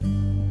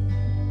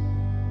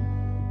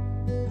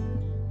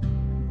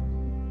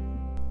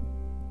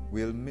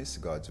We'll miss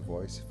God's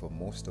voice for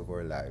most of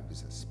our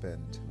lives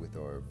spent with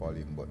our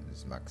volume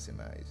buttons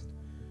maximized,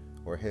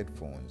 or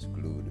headphones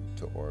glued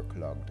to our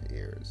clogged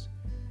ears.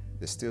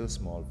 The still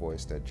small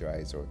voice that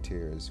dries our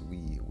tears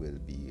we will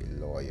be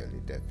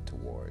loyally deaf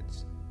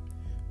towards.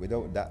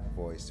 Without that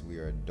voice we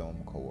are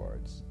dumb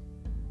cowards,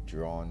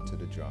 drawn to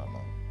the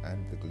drama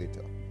and the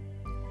glitter,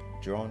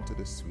 drawn to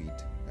the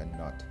sweet and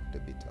not the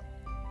bitter.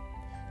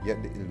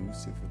 Yet the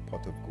elusive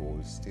pot of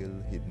gold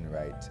still hidden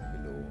right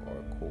below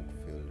our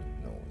coke-filled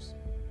nose.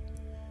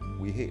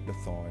 We hate the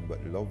thorn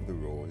but love the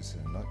rose,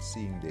 not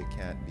seeing they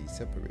can't be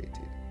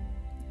separated.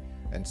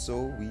 And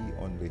so we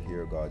only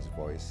hear God's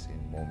voice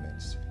in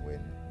moments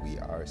when we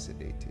are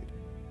sedated.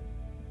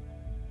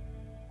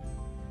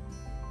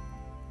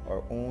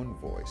 Our own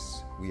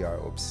voice we are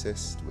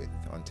obsessed with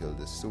until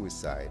the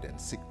suicide and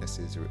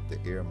sicknesses rip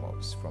the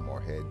earmuffs from our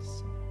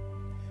heads.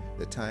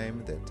 The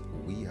time that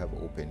we have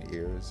open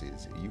ears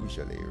is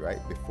usually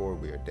right before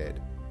we are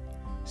dead.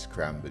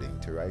 Scrambling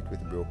to write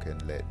with broken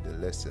lead, the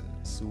lesson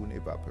soon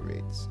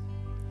evaporates.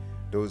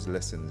 Those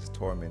lessons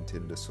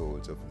tormenting the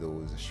souls of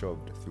those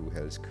shoved through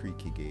hell's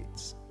creaky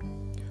gates.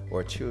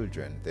 Our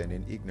children then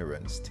in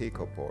ignorance take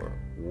up our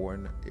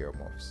worn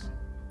earmuffs.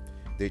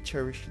 They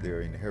cherish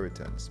their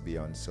inheritance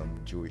beyond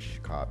some Jewish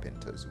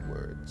carpenter's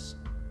words.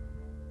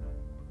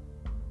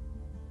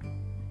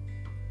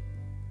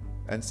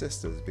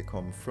 Ancestors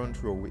become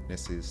front row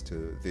witnesses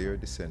to their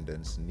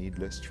descendants'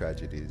 needless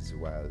tragedies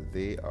while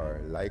they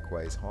are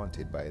likewise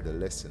haunted by the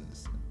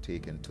lessons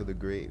taken to the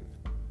grave.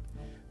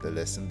 The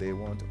lesson they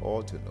want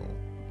all to know,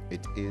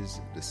 it is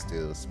the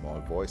still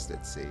small voice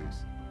that saves.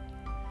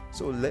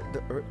 So let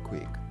the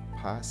earthquake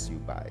pass you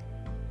by.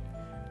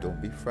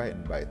 Don't be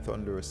frightened by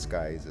thunderous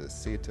skies as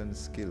Satan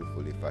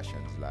skillfully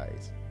fashions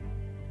lies.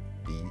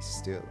 Be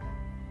still.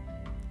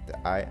 The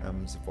I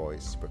Am's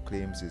voice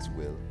proclaims his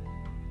will,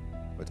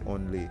 but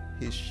only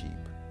his sheep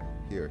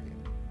hear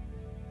him.